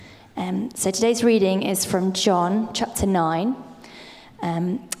So today's reading is from John chapter 9,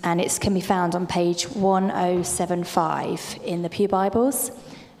 and it can be found on page 1075 in the Pew Bibles.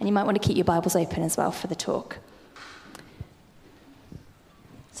 And you might want to keep your Bibles open as well for the talk.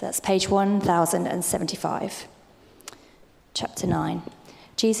 So that's page 1075, chapter 9.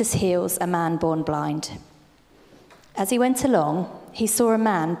 Jesus heals a man born blind. As he went along, he saw a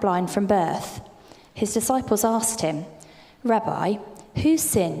man blind from birth. His disciples asked him, "Rabbi, who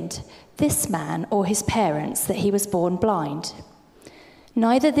sinned, this man or his parents, that he was born blind?"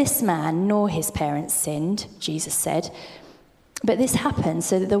 "Neither this man nor his parents sinned," Jesus said, "but this happened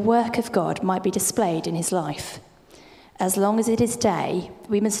so that the work of God might be displayed in his life. As long as it is day,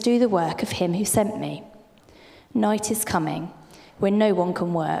 we must do the work of him who sent me. Night is coming, when no one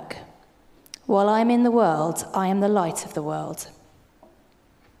can work. While I am in the world, I am the light of the world."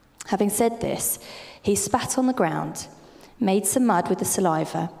 Having said this, he spat on the ground, made some mud with the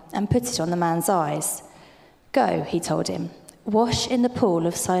saliva, and put it on the man's eyes. "Go," he told him, "wash in the pool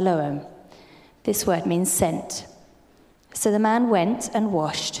of Siloam." This word means sent. So the man went and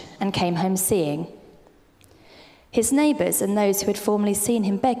washed and came home seeing. His neighbours and those who had formerly seen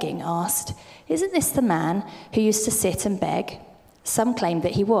him begging asked, "Isn't this the man who used to sit and beg?" Some claimed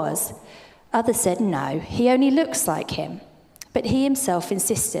that he was. Others said, "No, he only looks like him." But he himself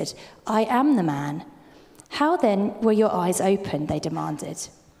insisted, "I am the man." "How then were your eyes opened?" they demanded.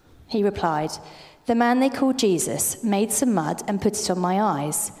 He replied, "The man they called Jesus made some mud and put it on my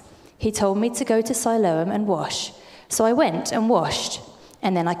eyes. He told me to go to Siloam and wash. So I went and washed,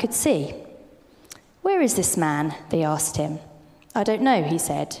 and then I could see." "Where is this man?" they asked him. "I don't know," he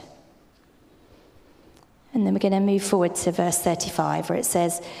said. And then we're going to move forward to verse 35, where it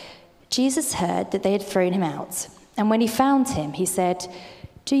says, Jesus heard that they had thrown him out. And when he found him, he said,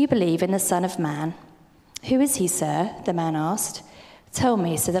 "Do you believe in the Son of Man?" "Who is he, sir?" the man asked. "Tell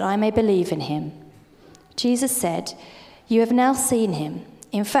me so that I may believe in him." Jesus said, "You have now seen him.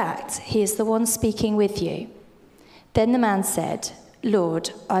 In fact, he is the one speaking with you." Then the man said,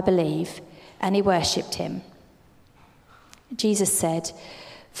 "Lord, I believe," and he worshipped him. Jesus said,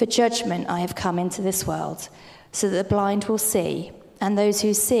 "For judgment I have come into this world, so that the blind will see, and those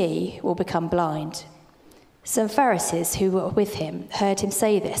who see will become blind." Some Pharisees who were with him heard him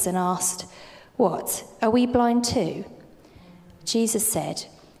say this and asked, "What, are we blind too?" Jesus said,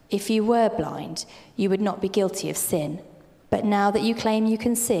 "If you were blind, you would not be guilty of sin. But now that you claim you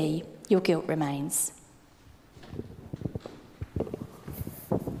can see, your guilt remains."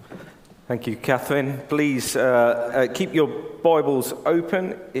 Thank you, Catherine. Please keep your Bibles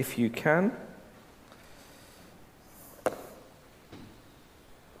open if you can.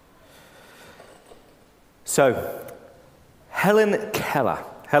 So, Helen Keller,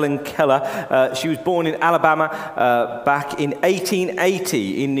 she was born in Alabama back in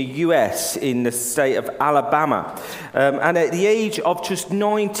 1880 in the US, in the state of Alabama. And at the age of just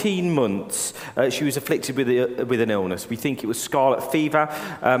 19 months, she was afflicted with an illness. We think it was scarlet fever,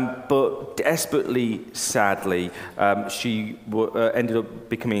 but desperately, sadly, she ended up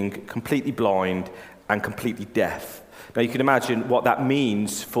becoming completely blind and completely deaf. Now, you can imagine what that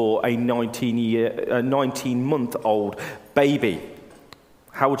means for a 19-month-old baby.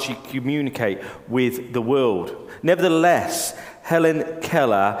 How would she communicate with the world? Nevertheless, Helen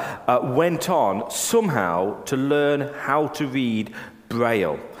Keller went on somehow to learn how to read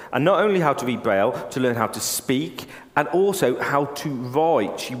Braille. And not only how to read Braille, to learn how to speak, and also how to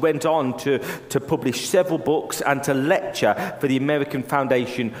write. She went on to publish several books and to lecture for the American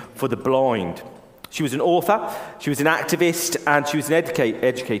Foundation for the Blind. She was an author, she was an activist, and she was an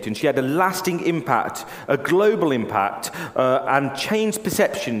educator, and she had a lasting impact, a global impact, and changed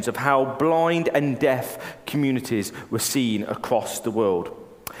perceptions of how blind and deaf communities were seen across the world.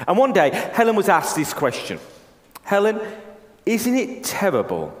 And one day, Helen was asked this question: "Helen, isn't it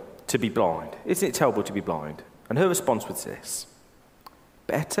terrible to be blind? Isn't it terrible to be blind?" And her response was this: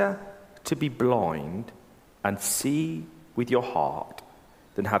 "Better to be blind and see with your heart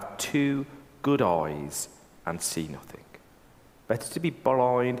than have two good eyes and see nothing." Better to be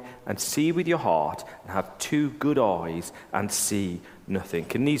blind and see with your heart and have two good eyes and see nothing.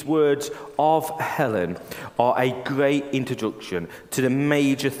 And these words of Helen are a great introduction to the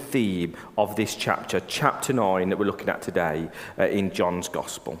major theme of this chapter, chapter 9, that we're looking at today in John's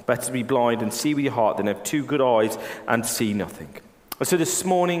Gospel. Better to be blind and see with your heart than have two good eyes and see nothing. So this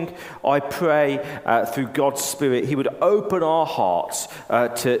morning, I pray through God's Spirit, he would open our hearts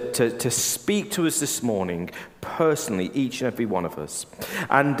to speak to us this morning personally, each and every one of us.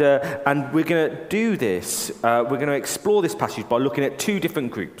 And we're going to do this, we're going to explore this passage by looking at two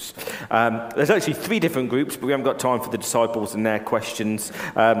different groups. There's actually three different groups, but we haven't got time for the disciples and their questions.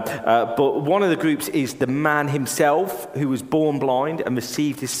 But one of the groups is the man himself who was born blind and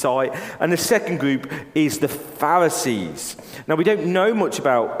received his sight. And the second group is the Pharisees. Now, we don't know much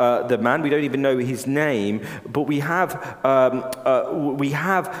about the man. We don't even know his name. But we have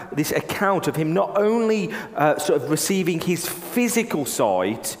this account of him not only sort of receiving his physical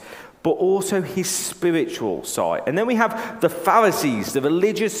sight, but also his spiritual sight. And then we have the Pharisees, the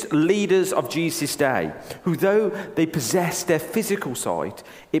religious leaders of Jesus' day, who, though they possess their physical sight,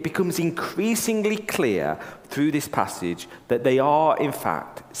 it becomes increasingly clear through this passage that they are, in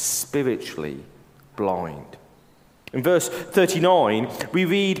fact, spiritually blind. In verse 39, we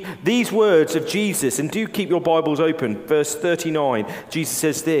read these words of Jesus, and do keep your Bibles open. Verse 39, Jesus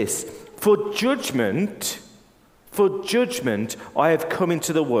says this, For judgment I have come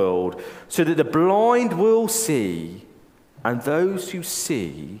into the world, so that the blind will see, and those who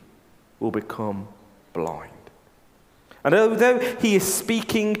see will become blind. And although he is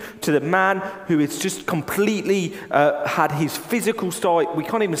speaking to the man who has just completely had his physical sight, we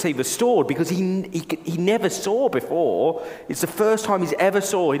can't even say restored, because he never saw before. It's the first time he's ever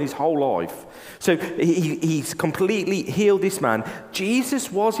saw in his whole life. So he's completely healed this man.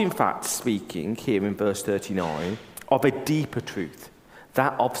 Jesus was in fact speaking here in verse 39 of a deeper truth,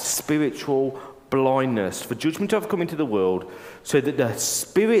 that of spiritual blindness. For judgment have come into the world, so that the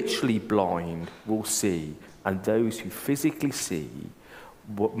spiritually blind will see, and those who physically see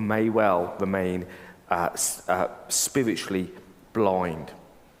may well remain spiritually blind.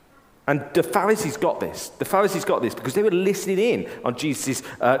 And the Pharisees got this. The Pharisees got this because they were listening in on Jesus'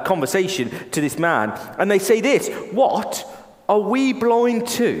 conversation to this man. And they say this, what? Are we blind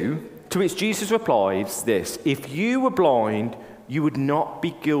too? To which Jesus replies this, if you were blind, you would not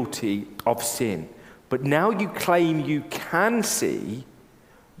be guilty of sin. But now you claim you can see,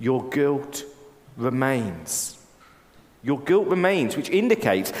 your guilt remains. Your guilt remains, which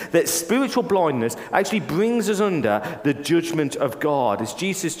indicates that spiritual blindness actually brings us under the judgment of God. As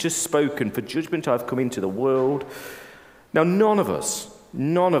Jesus just spoken, for judgment I've come into the world. Now, none of us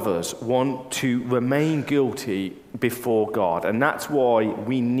want to remain guilty before God, and that's why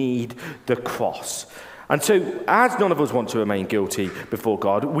we need the cross. And so, as none of us want to remain guilty before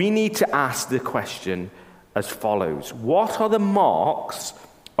God, we need to ask the question as follows. What are the marks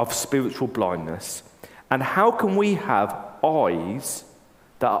of spiritual blindness, and how can we have eyes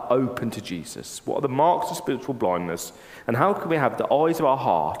that are open to Jesus? What are the marks of spiritual blindness, and how can we have the eyes of our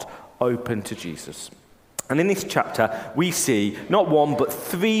heart open to Jesus? And in this chapter, we see not one, but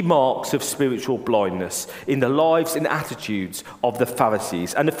three marks of spiritual blindness in the lives and attitudes of the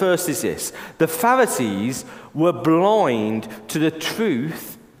Pharisees. And the first is this. The Pharisees were blind to the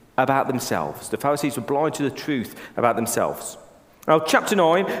truth about themselves. The Pharisees were blind to the truth about themselves. Now, chapter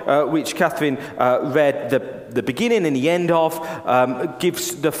 9, which Catherine read the beginning and the end of,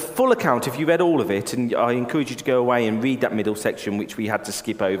 gives the full account, if you read all of it, and I encourage you to go away and read that middle section, which we had to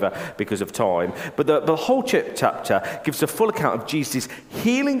skip over because of time. But the whole chapter gives the full account of Jesus'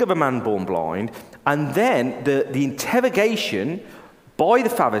 healing of a man born blind, and then the interrogation by the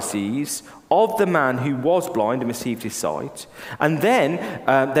Pharisees of the man who was blind and received his sight. And then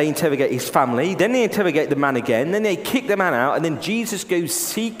they interrogate his family. Then they interrogate the man again. Then they kick the man out. And then Jesus goes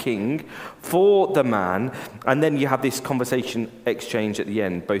seeking for the man. And then you have this conversation exchange at the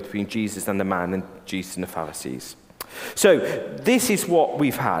end, both between Jesus and the man, and Jesus and the Pharisees. So this is what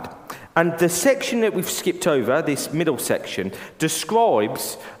we've had. And the section that we've skipped over, this middle section,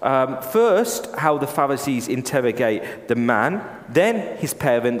 describes first how the Pharisees interrogate the man, then his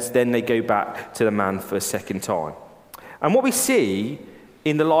parents, then they go back to the man for a second time. And what we see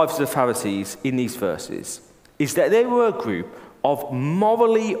in the lives of the Pharisees in these verses is that they were a group of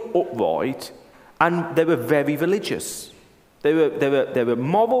morally upright, and they were very religious. They were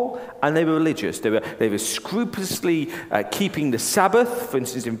moral and they were religious. They were scrupulously keeping the Sabbath. For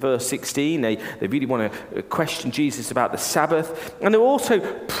instance, in verse 16, they really want to question Jesus about the Sabbath. And they're also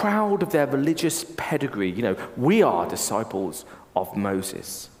proud of their religious pedigree. You know, we are disciples of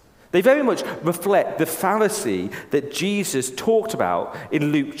Moses. They very much reflect the Pharisee that Jesus talked about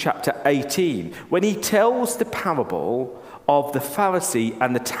in Luke chapter 18, when he tells the parable of the Pharisee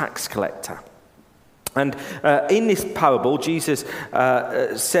and the tax collector. And in this parable, Jesus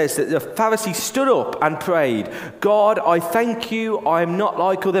says that the Pharisee stood up and prayed, God, I thank you, I am not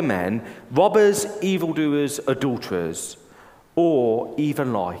like other men, robbers, evildoers, adulterers, or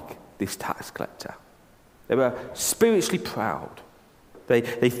even like this tax collector. They were spiritually proud.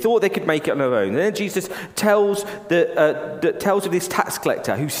 They thought they could make it on their own. And then Jesus tells of this tax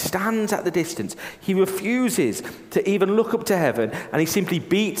collector who stands at the distance. He refuses to even look up to heaven, and he simply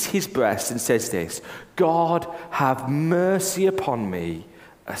beats his breast and says this, God, have mercy upon me,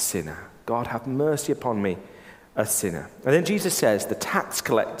 a sinner. God, have mercy upon me, a sinner. And then Jesus says the tax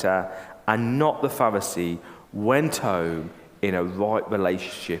collector and not the Pharisee went home in a right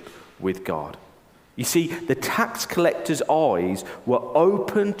relationship with God. You see, the tax collector's eyes were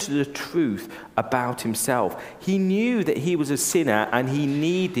open to the truth about himself. He knew that he was a sinner and he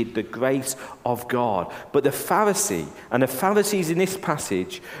needed the grace of God. But the Pharisee, and the Pharisees in this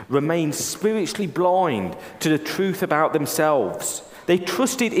passage, remained spiritually blind to the truth about themselves. They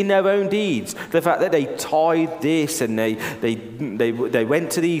trusted in their own deeds, the fact that they tithed this and they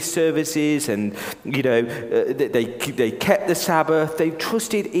went to these services and they kept the Sabbath. They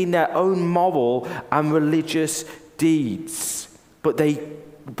trusted in their own moral and religious deeds, but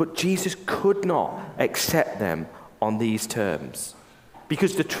Jesus could not accept them on these terms,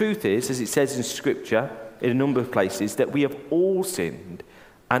 because the truth is, as it says in Scripture in a number of places, that we have all sinned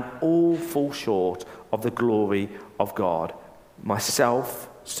and all fall short of the glory of God. Myself,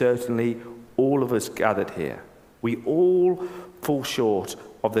 certainly, all of us gathered here. We all fall short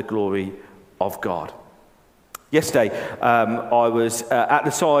of the glory of God. Yesterday, I was at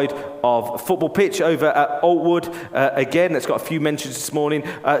the side of a football pitch over at Altwood. Again, it's got a few mentions this morning.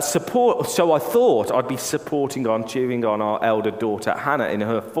 So I thought I'd be cheering on our elder daughter, Hannah, in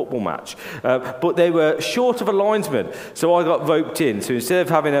her football match. But they were short of a linesman, so I got roped in. So instead of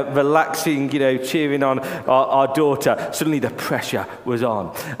having a relaxing, cheering on our daughter, suddenly the pressure was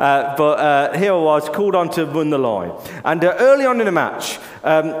on. But here I was, called on to run the line. And early on in the match,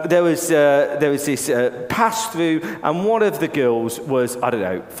 there was this pass through, and one of the girls was,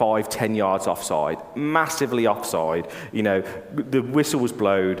 5-10 yards offside, massively offside. The whistle was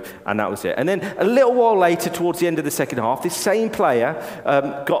blown, and that was it. And then a little while later, towards the end of the second half, this same player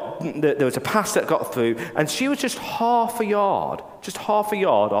there was a pass that got through, and she was just half a yard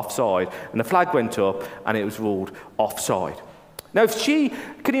offside, and the flag went up, and it was ruled offside. Now,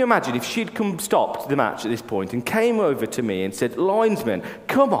 can you imagine if she'd stopped the match at this point and came over to me and said, linesman,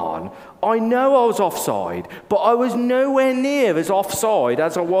 come on, I know I was offside, but I was nowhere near as offside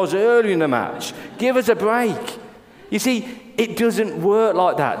as I was earlier in the match. Give us a break. You see, it doesn't work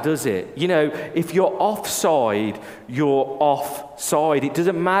like that, does it? If you're offside, you're offside. It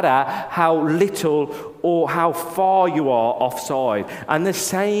doesn't matter how little or how far you are offside. And the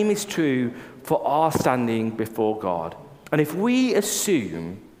same is true for our standing before God. And if we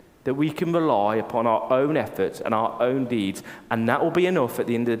assume that we can rely upon our own efforts and our own deeds, and that will be enough at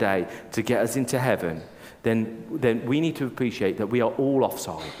the end of the day to get us into heaven, then we need to appreciate that we are all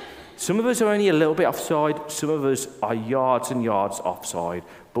offside. Some of us are only a little bit offside, some of us are yards and yards offside,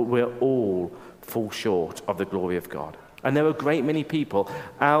 but we're all fall short of the glory of God. And there are a great many people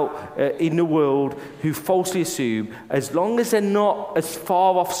out in the world who falsely assume as long as they're not as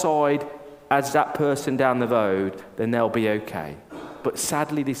far offside as that person down the road, then they'll be okay. But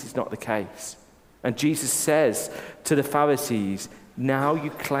sadly, this is not the case. And Jesus says to the Pharisees, now you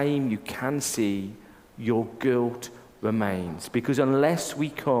claim you can see, your guilt remains. Because unless we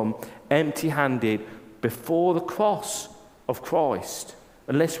come empty-handed before the cross of Christ,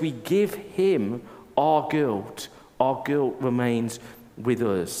 unless we give him our guilt remains with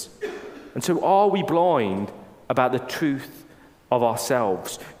us. And so are we blind about the truth of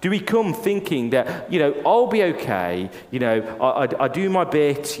ourselves? Do we come thinking that, I'll be okay, I do my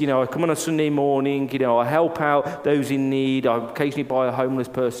bit, I come on a Sunday morning, I help out those in need, I occasionally buy a homeless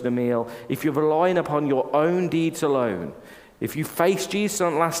person a meal. If you're relying upon your own deeds alone, if you face Jesus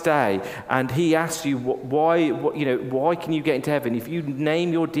on the last day and he asks you why can you get into heaven, if you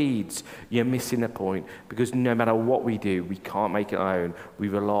name your deeds, you're missing the point, because no matter what we do, we can't make it our own. We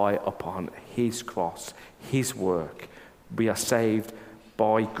rely upon his cross, his work. We are saved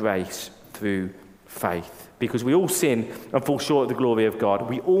by grace through faith. Because we all sin and fall short of the glory of God.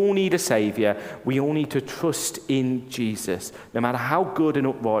 We all need a Saviour. We all need to trust in Jesus, no matter how good and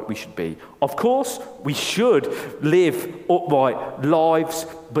upright we should be. Of course, we should live upright lives,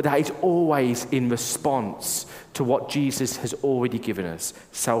 but that is always in response to what Jesus has already given us,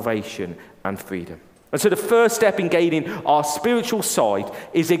 salvation and freedom. And so the first step in gaining our spiritual sight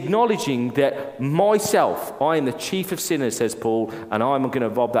is acknowledging that myself, I am the chief of sinners, says Paul, and I'm going to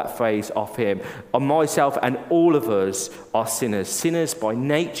rob that phrase off him. Myself and all of us are sinners. Sinners by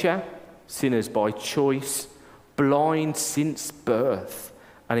nature, sinners by choice, blind since birth,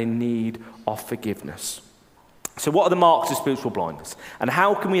 and in need of forgiveness. So what are the marks of spiritual blindness? And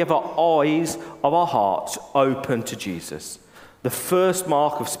how can we have our eyes of our hearts open to Jesus? The first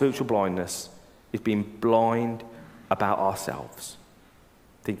mark of spiritual blindness is being blind about ourselves,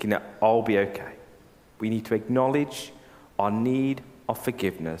 thinking that I'll be okay. We need to acknowledge our need of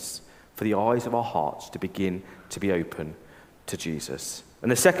forgiveness for the eyes of our hearts to begin to be open to Jesus.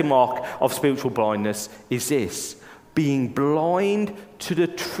 And the second mark of spiritual blindness is this: being blind to the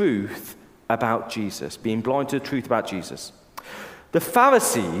truth about Jesus. Being blind to the truth about Jesus. The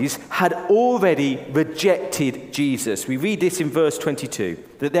Pharisees had already rejected Jesus. We read this in verse 22,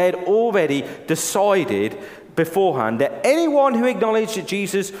 that they had already decided beforehand that anyone who acknowledged that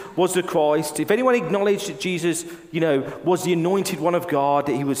Jesus was the Christ, if anyone acknowledged that Jesus, was the anointed one of God,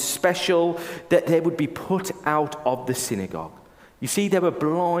 that he was special, that they would be put out of the synagogue. You see, they were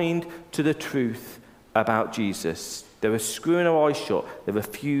blind to the truth about Jesus. They were screwing their eyes shut. They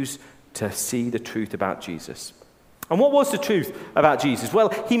refused to see the truth about Jesus. And what was the truth about Jesus? Well,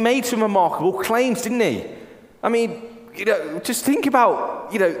 he made some remarkable claims, didn't he? I mean, just think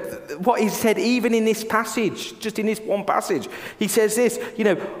about, what he said even in this passage, just in this one passage. He says this,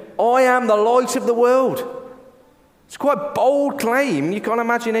 I am the light of the world. It's quite a bold claim. You can't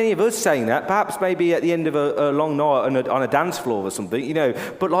imagine any of us saying that. Perhaps maybe at the end of a long night on a dance floor or something,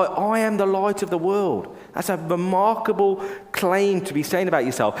 But I am the light of the world. That's a remarkable claim to be saying about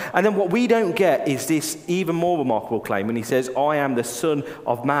yourself. And then what we don't get is this even more remarkable claim when he says, I am the Son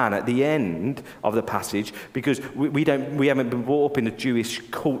of Man at the end of the passage, because we haven't been brought up in the Jewish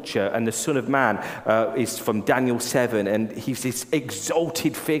culture, and the Son of Man is from Daniel 7, and he's this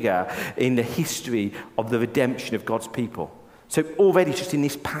exalted figure in the history of the redemption of God's people. So already just in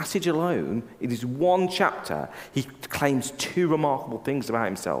this passage alone, in this one chapter, he claims two remarkable things about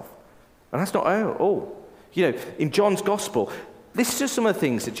himself. And that's not all. In John's Gospel, this is just some of the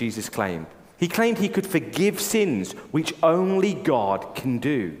things that Jesus claimed. He claimed he could forgive sins, which only God can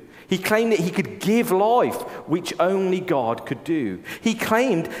do. He claimed that he could give life, which only God could do. He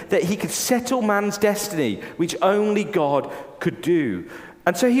claimed that he could settle man's destiny, which only God could do.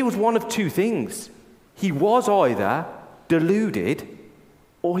 And so he was one of two things. He was either deluded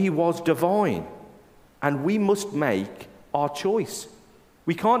or he was divine. And we must make our choice.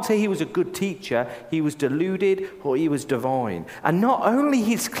 We can't say he was a good teacher, he was deluded, or he was divine. And not only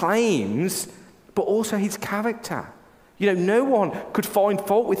his claims, but also his character. No one could find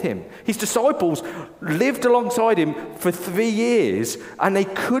fault with him. His disciples lived alongside him for 3 years, and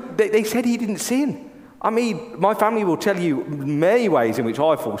they said he didn't sin. I mean, my family will tell you many ways in which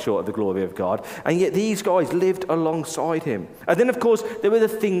I fall short of the glory of God, and yet these guys lived alongside him. And then, of course, there were the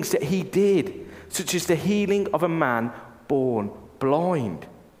things that he did, such as the healing of a man born blind.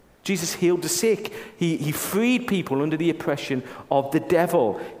 Jesus healed the sick. He freed people under the oppression of the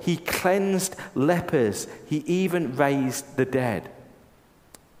devil. He cleansed lepers. He even raised the dead.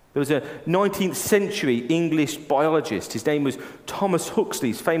 There was a 19th century English biologist. His name was Thomas Huxley,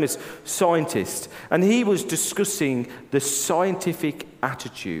 he's a famous scientist. And he was discussing the scientific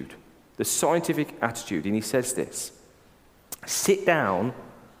attitude. And he says this: sit down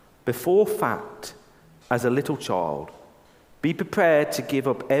before fact as a little child. Be prepared to give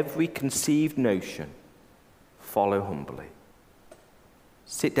up every conceived notion. Follow humbly.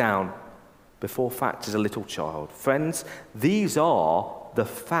 Sit down before fact as a little child. Friends, these are the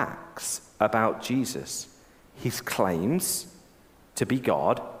facts about Jesus. His claims to be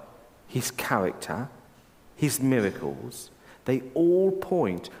God, his character, his miracles, they all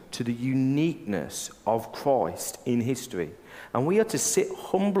point to the uniqueness of Christ in history. And we are to sit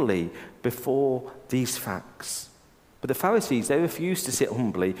humbly before these facts. But the Pharisees, they refused to sit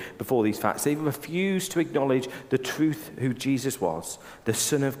humbly before these facts. They refused to acknowledge the truth who Jesus was, the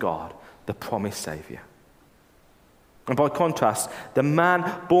Son of God, the promised Saviour. And by contrast, the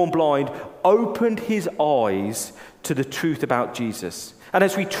man born blind opened his eyes to the truth about Jesus. And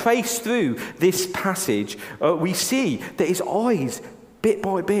as we trace through this passage, we see that his eyes, bit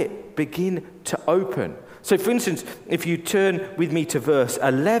by bit, begin to open. So, for instance, if you turn with me to verse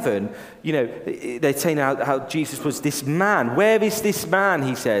 11, they're saying how Jesus was this man. Where is this man,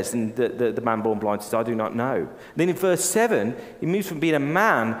 he says, and the man born blind says, I do not know. Then in verse 7, he moves from being a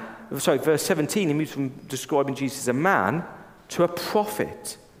man, verse 17, he moves from describing Jesus as a man to a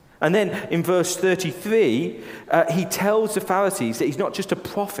prophet. And then in verse 33, he tells the Pharisees that he's not just a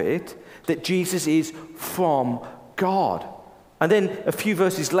prophet, that Jesus is from God. And then a few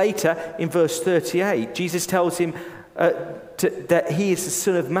verses later, in verse 38, Jesus tells him that he is the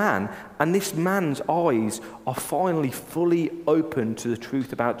Son of Man, and this man's eyes are finally fully open to the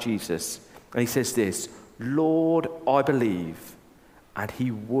truth about Jesus. And he says this: Lord, I believe. And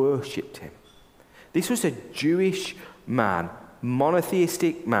he worshipped him. This was a Jewish man,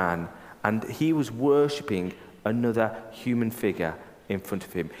 monotheistic man, and he was worshipping another human figure in front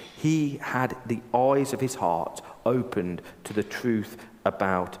of him. He had the eyes of his heart opened to the truth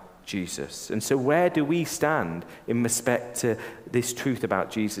about Jesus. And so where do we stand in respect to this truth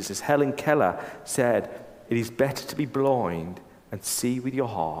about Jesus? As Helen Keller said, it is better to be blind and see with your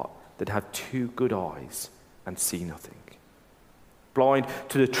heart than have two good eyes and see nothing. Blind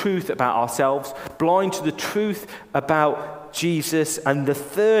to the truth about ourselves, blind to the truth about Jesus, and the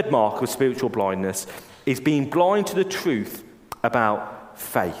third mark of spiritual blindness is being blind to the truth about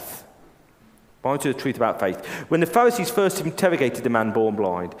faith. Blind to the truth about faith. When the Pharisees first interrogated the man born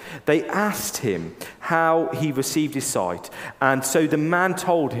blind, they asked him how he received his sight, and so the man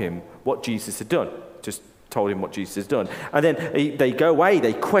told him what Jesus had done. Just told him what Jesus has done. And then they go away,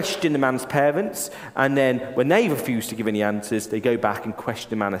 they question the man's parents, and then when they refuse to give any answers, they go back and question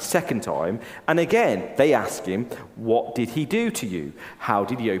the man a second time, and again they ask him, what did he do to you? How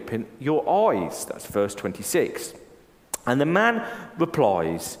did he open your eyes? That's verse 26. And the man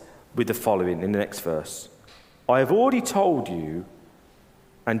replies with the following in the next verse. I have already told you,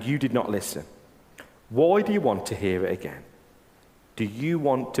 and you did not listen. Why do you want to hear it again? Do you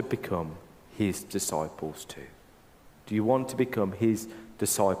want to become his disciples too? Do you want to become his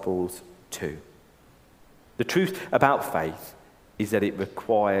disciples too? The truth about faith is that it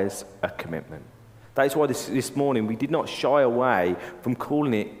requires a commitment. That is why this morning we did not shy away from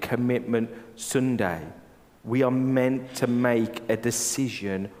calling it Commitment Sunday. We are meant to make a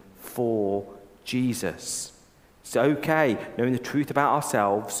decision for Jesus. It's okay knowing the truth about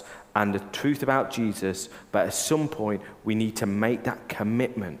ourselves and the truth about Jesus, but at some point we need to make that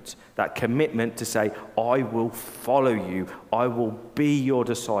commitment to say, I will follow you, I will be your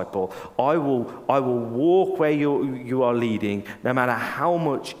disciple, I will walk where you are leading, no matter how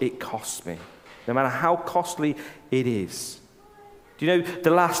much it costs me, no matter how costly it is. Do you know the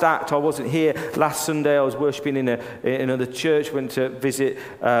last act? I wasn't here last Sunday. I was worshipping in another church. Went to visit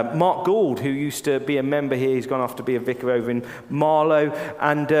Mark Gould, who used to be a member here. He's gone off to be a vicar over in Marlow.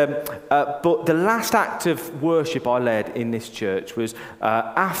 And but the last act of worship I led in this church was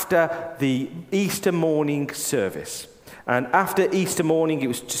after the Easter morning service. And after Easter morning, it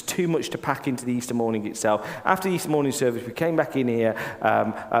was just too much to pack into the Easter morning itself. After the Easter morning service, we came back in here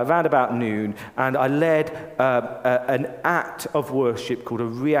around about noon, and I led an act of worship called a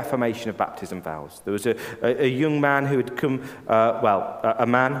reaffirmation of baptism vows. There was a young man who had come, a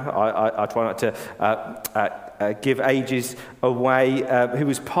man, I try not to give ages away, who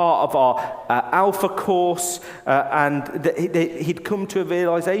was part of our Alpha course, and he'd come to a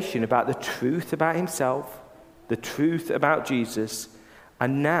realization about the truth about himself, the truth about Jesus,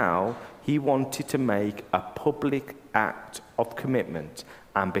 and now he wanted to make a public act of commitment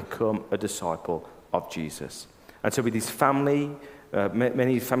and become a disciple of Jesus. And so with his family,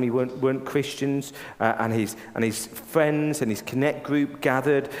 many of his family weren't Christians, and his friends and his Connect group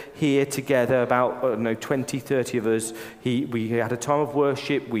gathered here together, about 20, 30 of us. We had a time of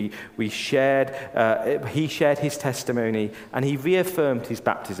worship, we shared, he shared his testimony, and he reaffirmed his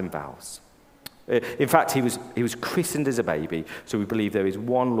baptism vows. In fact, he was christened as a baby, so we believe there is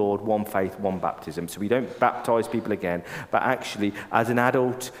one Lord, one faith, one baptism. So we don't baptize people again, but actually, as an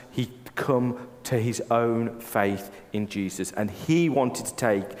adult, he come to his own faith in Jesus. And he wanted to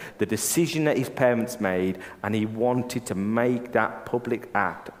take the decision that his parents made, and he wanted to make that public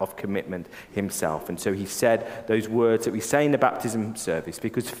act of commitment himself. And so he said those words that we say in the baptism service,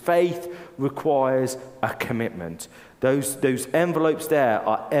 because faith requires a commitment. Those envelopes there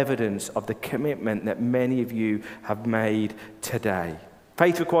are evidence of the commitment that many of you have made today.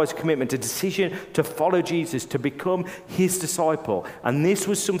 Faith requires a commitment, a decision to follow Jesus, to become his disciple. And this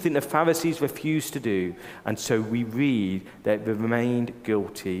was something the Pharisees refused to do. And so we read that they remained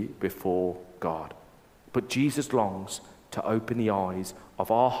guilty before God. But Jesus longs to open the eyes of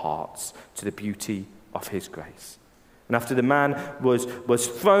our hearts to the beauty of his grace. And after the man was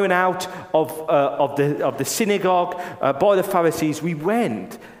thrown out of the synagogue by the Pharisees, we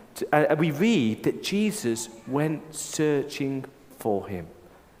read that Jesus went searching for him.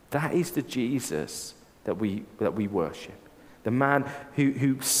 That is the Jesus that we worship. The man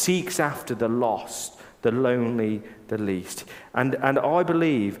who seeks after the lost, the lonely, the least. And I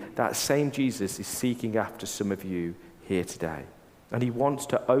believe that same Jesus is seeking after some of you here today. And he wants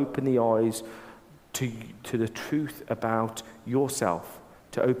to open the eyes to the truth about yourself,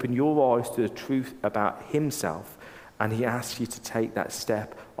 to open your eyes to the truth about himself. And he asks you to take that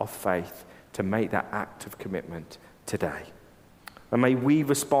step of faith, to make that act of commitment today. And may we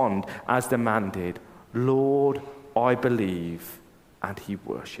respond as the man did, Lord, I believe, and he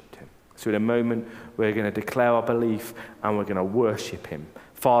worshipped him. So in a moment, we're going to declare our belief and we're going to worship him.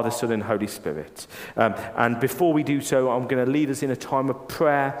 Father, Son, and Holy Spirit. And before we do so, I'm going to lead us in a time of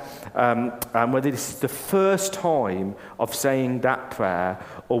prayer. And whether this is the first time of saying that prayer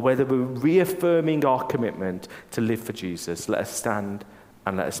or whether we're reaffirming our commitment to live for Jesus, let us stand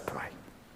and let us pray.